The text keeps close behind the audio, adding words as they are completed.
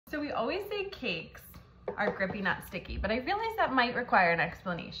So we always say cakes are grippy, not sticky, but I realize that might require an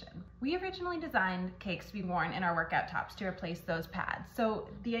explanation. We originally designed cakes to be worn in our workout tops to replace those pads. So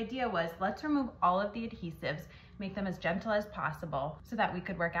the idea was, let's remove all of the adhesives, make them as gentle as possible so that we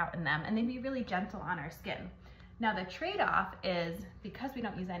could work out in them and they'd be really gentle on our skin. Now the trade-off is, because we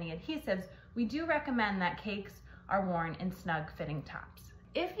don't use any adhesives, we do recommend that cakes are worn in snug fitting tops.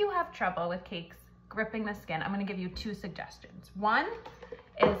 If you have trouble with cakes gripping the skin, I'm gonna give you 2 suggestions. One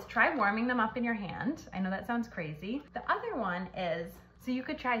is try warming them up in your hand. I know that sounds crazy. The other one is, so you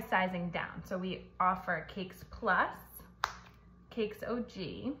could try sizing down. So we offer Cakes Plus, Cakes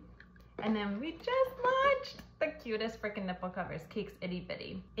OG, and then we just launched the cutest freaking nipple covers, Cakes Itty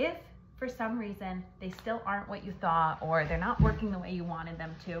Bitty. If for some reason they still aren't what you thought or they're not working the way you wanted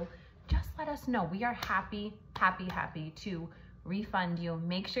them to, just let us know. We are happy to refund you.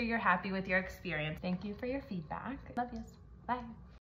 Make sure you're happy with your experience. Thank you for your feedback. Love yous. Bye.